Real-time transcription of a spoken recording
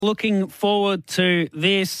looking forward to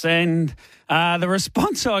this, and the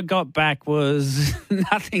response I got back was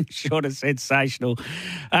nothing short of sensational.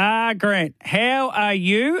 Grant, how are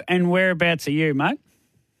you and whereabouts are you, mate?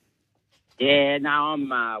 Yeah, no, I'm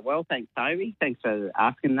well, thanks, Toby. Thanks for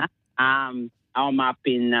asking that. I'm up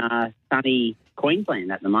in sunny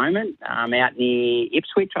Queensland at the moment. I'm out near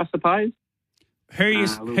Ipswich, I suppose. Who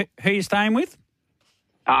are you staying with?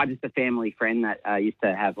 Just a family friend that used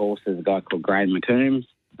to have horses, a guy called Graham McCombs.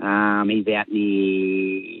 He's out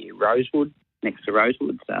near Rosewood, next to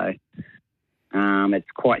Rosewood, so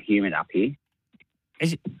it's quite humid up here.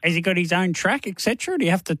 Has he got his own track, etc.? Do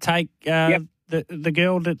you have to take the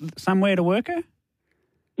girl somewhere to work her?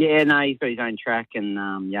 Yeah, no, he's got his own track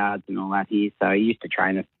and yards and all that here. So he used to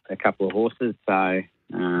train a couple of horses, so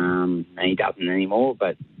he doesn't anymore,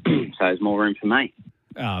 but so there's more room for me.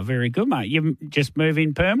 Oh, very good, mate. You just move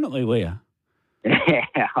in permanently, will you?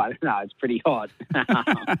 Yeah, I don't know. It's pretty hot.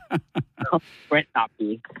 Wet up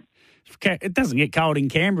here. It doesn't get cold in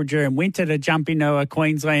Canberra during winter to jump into a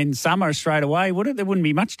Queensland summer straight away, would it? There wouldn't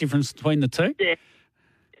be much difference between the two. Yeah,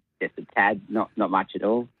 just a tad, not much at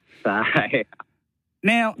all. So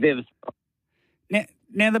now the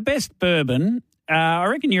best bourbon. I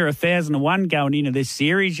reckon you're 1,001 going into this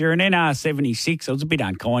series. You're an NR76. I was a bit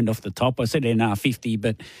unkind off the top. I said NR50,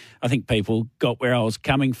 but I think people got where I was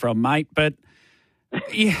coming from, mate. But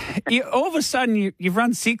you all of a sudden you've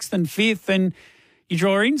run 6th and 5th and you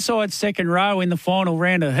draw inside second row in the final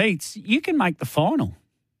round of heats. You can make the final.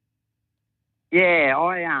 Yeah,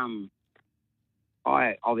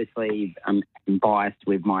 I obviously am biased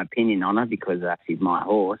with my opinion on her because she's my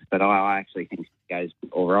horse, but I actually think she goes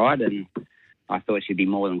all right, and I thought she'd be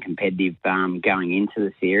more than competitive going into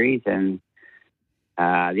the series. And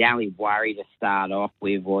the only worry to start off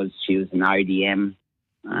with was she was an ODM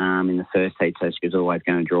in the first heat, so she was always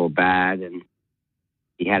going to draw bad. And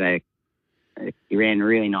he ran a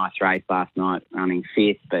really nice race last night, running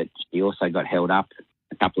 5th, but she also got held up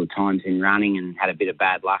a couple of times in running and had a bit of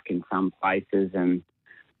bad luck in some places. And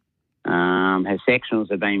her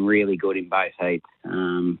sectionals have been really good in both heats.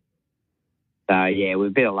 So, yeah, with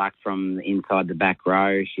a bit of luck from inside the back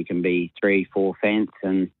row, she can be 3-4 fence,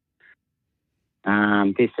 and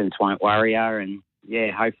distance won't worry her. And,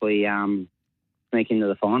 yeah, hopefully sneak into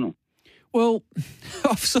the final. Well,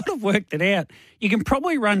 I've sort of worked it out. You can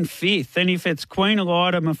probably run 5th, and if it's Queen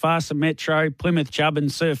Elida, Mufasa Metro, Plymouth Chubb and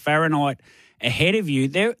Sir Fahrenheit ahead of you,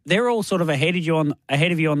 they're all sort of ahead of you on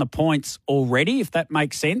the points already, if that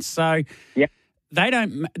makes sense. So, yeah.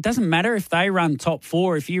 It doesn't matter if they run top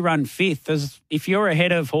 4, if you run 5th, if you're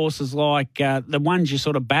ahead of horses like the ones you're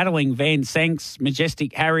sort of battling, Van Sanks,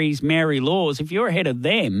 Majestic Harry's, Mary Laws, if you're ahead of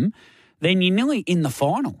them, then you're nearly in the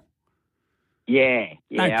final. Yeah.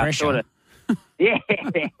 No pressure. Yeah.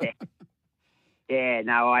 Yeah,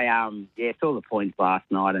 no, I saw the points last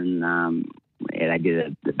night, and they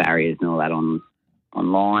did the barriers and all that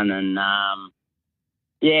online, and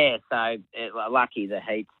so lucky the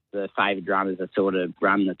heats. The favoured runners are sort of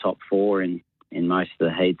run the top 4 in most of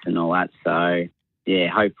the heats and all that. So, yeah,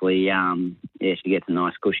 hopefully, she gets a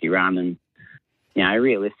nice cushy run. And,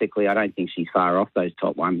 realistically, I don't think she's far off those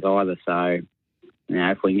top ones either. So,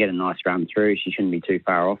 if we can get a nice run through, she shouldn't be too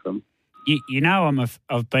far off them.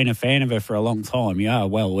 I've been a fan of her for a long time. You are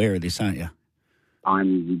well aware of this, aren't you?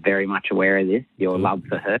 I'm very much aware of this, your love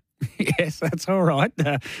for her. Yes, that's all right.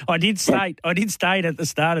 I did state at the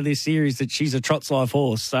start of this series that she's a Trots Life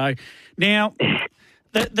horse. So now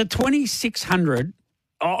the 2600,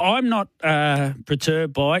 I'm not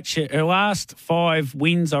perturbed by it. Her last 5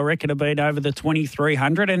 wins, I reckon, have been over the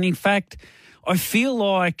 2300. And in fact, I feel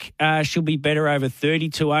like she'll be better over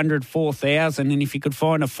 3200, 4000. And if you could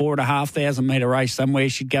find a 4,500 metre race somewhere,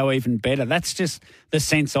 she'd go even better. That's just the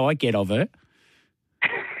sense I get of her.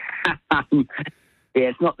 Yeah,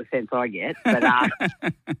 it's not the sense I get, but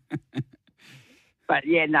but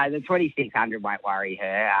yeah, no, the 2600 won't worry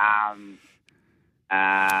her.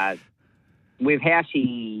 With how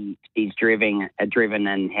she's driven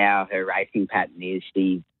and how her racing pattern is,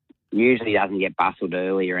 she usually doesn't get bustled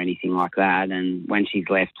early or anything like that. And when she's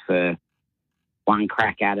left for one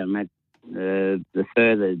crack at them, the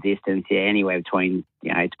further distance, anywhere between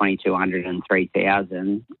 2,200 and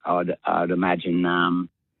 3,000, I'd imagine.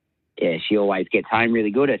 She always gets home really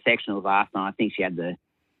good. Her sectionals last night, I think she had the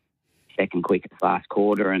second quickest last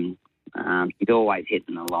quarter, and she's always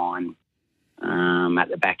hitting the line at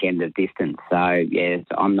the back end of distance. So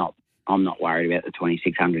I'm not worried about the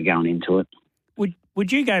 2,600 going into it.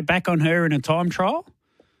 Would you go back on her in a time trial?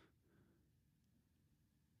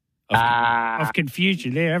 I've confused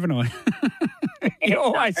you there, haven't I? You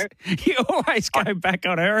always go back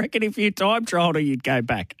on her. I reckon if you time trialled her, you'd go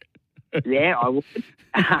back. Yeah, I would.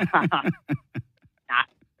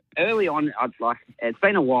 Early on, it's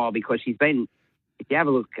been a while because she's been, if you have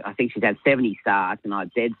a look, I think she's had 70 starts, and I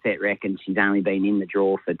dead set reckon she's only been in the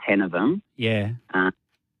draw for 10 of them. Yeah.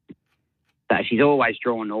 So she's always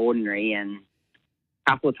drawn ordinary, and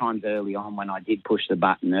a couple of times early on when I did push the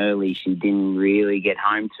button early, she didn't really get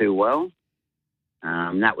home too well.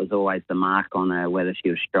 That was always the mark on her, whether she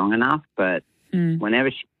was strong enough. But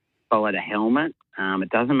whenever she followed a helmet, it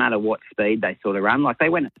doesn't matter what speed they sort of run. Like they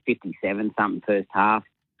went at 57-something first half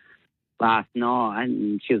last night,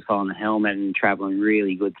 and she was following the helmet and travelling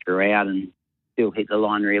really good throughout and still hit the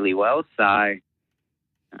line really well. So,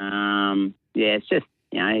 it's just,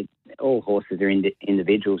 all horses are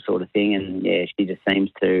individual sort of thing. And, she just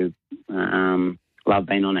seems to love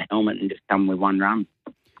being on a helmet and just come with one run.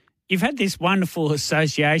 You've had this wonderful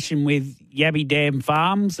association with Yabby Dam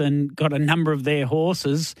Farms and got a number of their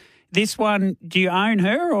horses. This one, do you own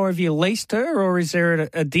her, or have you leased her, or is there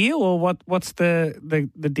a deal, or what's the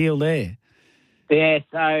deal there? Yeah,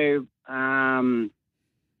 so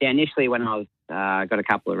initially when I was got a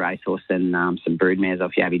couple of racehorses and some broodmares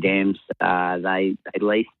off Yabby Dams, they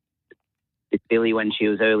leased this filly when she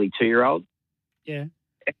was early 2-year-old. Yeah.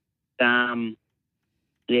 I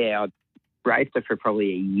raced her for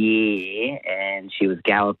probably a year, and she was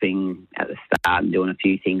galloping at the start and doing a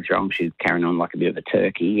few things wrong. She was carrying on like a bit of a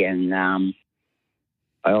turkey, and I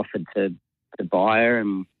offered to buy her,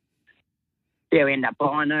 and we ended up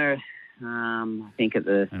buying her. I think at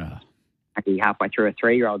maybe halfway through a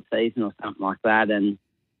 3-year-old season or something like that, and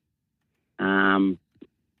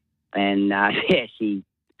she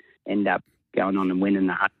ended up going on and winning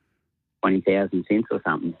the 20,000 since or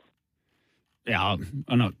something. Yeah,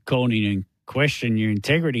 I'm not calling you in question your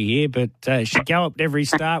integrity here, but she galloped every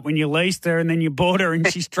start when you leased her, and then you bought her, and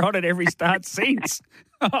she's trotted every start since.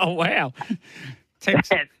 Oh, wow. That's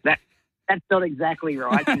not exactly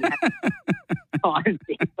right. She had time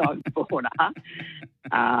since I bought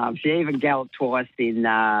her. She even galloped twice in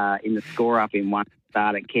the score-up in one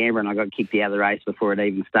start at Canberra, and I got kicked out of the race before it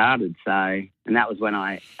even started. So, and that was when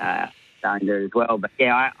I owned her as well. But,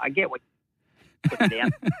 I get what you're putting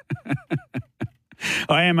down.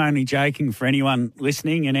 I am only joking for anyone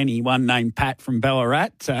listening and anyone named Pat from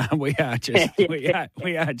Ballarat. We are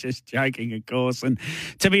just joking, of course. And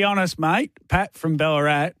to be honest, mate, Pat from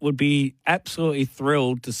Ballarat would be absolutely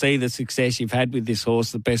thrilled to see the success you've had with this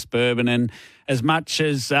horse, the Best Bourbon. And as much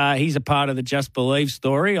as he's a part of the Just Believe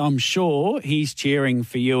story, I'm sure he's cheering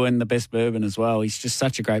for you and the Best Bourbon as well. He's just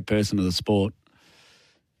such a great person of the sport.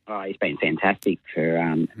 Oh, he's been fantastic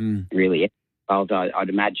for really. I'd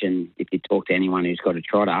imagine if you talk to anyone who's got a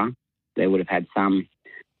trotter, they would have had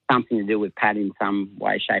something to do with Pat in some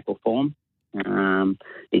way, shape or form.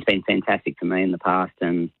 He's been fantastic for me in the past,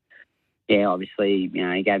 and obviously,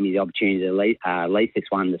 he gave me the opportunity to lease this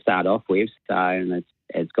one to start off with, so and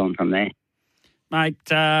it's gone from there. Mate,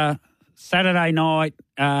 Saturday night,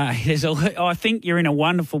 I think you're in a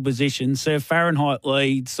wonderful position. Sir Fahrenheit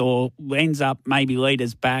leads or ends up maybe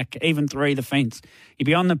leaders back, even 3 the fence. You'll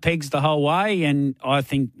be on the pegs the whole way, and I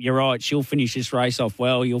think you're right. She'll finish this race off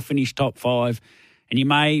well. You'll finish top 5, and you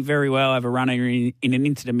may very well have a runner in an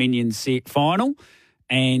Inter-Dominion final.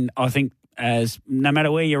 And I think no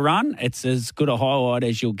matter where you run, it's as good a highlight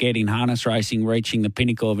as you'll get in harness racing, reaching the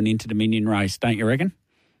pinnacle of an Inter-Dominion race, don't you reckon?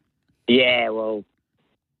 Yeah, well,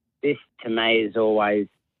 this to me has always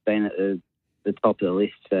been at the top of the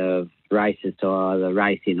list of races to either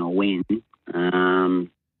race in or win. And,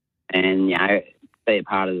 be a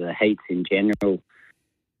part of the heats in general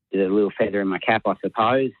is a little feather in my cap, I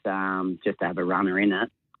suppose, just to have a runner in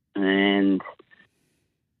it. And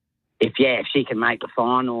if she can make the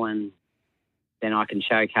final, and then I can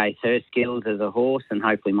showcase her skills as a horse and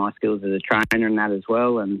hopefully my skills as a trainer and that as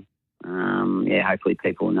well. And, hopefully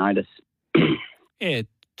people will notice. Yeah,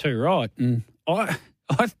 too right. And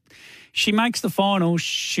she makes the final,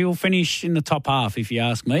 she'll finish in the top half, if you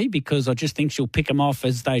ask me, because I just think she'll pick them off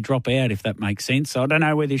as they drop out, if that makes sense. So I don't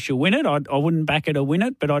know whether she'll win it. I wouldn't back her to win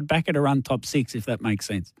it, but I'd back her to run top 6, if that makes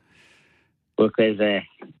sense. Look, there's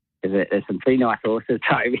some pretty nice horses,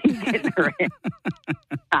 Toby, getting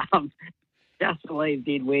around. Just Believe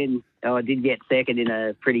did win. I did get second in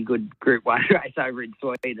a pretty good Group 1 race over in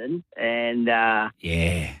Sweden. And don't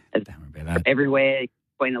worry about that. Everywhere,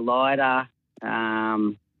 Queen of Lighter,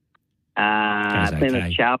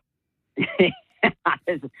 Plymouth Sharp.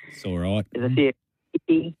 It's all right. There's a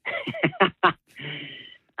few.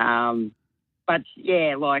 But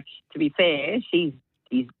to be fair, she's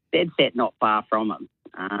dead set not far from him.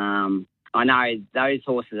 I know those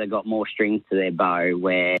horses have got more strings to their bow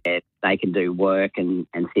where they can do work and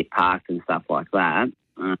sit parks and stuff like that.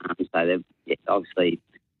 So they're obviously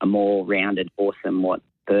a more rounded horse than what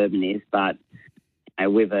Bourbon is, but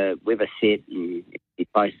with a sit and if she's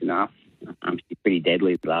close enough, she's pretty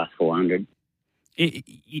deadly the last 400.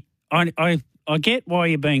 I get why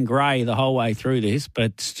you're being grey the whole way through this, but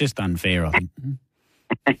it's just unfair, I think.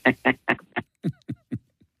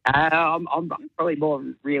 I'm probably more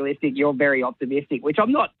realistic. You're very optimistic, which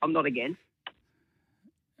I'm not. I'm not against.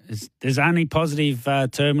 There's only positive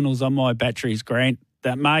terminals on my batteries, Grant.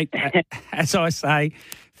 That, mate, as I say,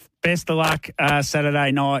 best of luck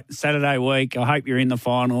Saturday night, Saturday week. I hope you're in the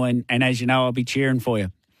final, and as you know, I'll be cheering for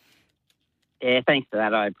you. Yeah, thanks for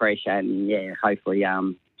that. I appreciate it. And, yeah, hopefully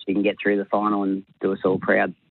she can get through the final and do us all proud.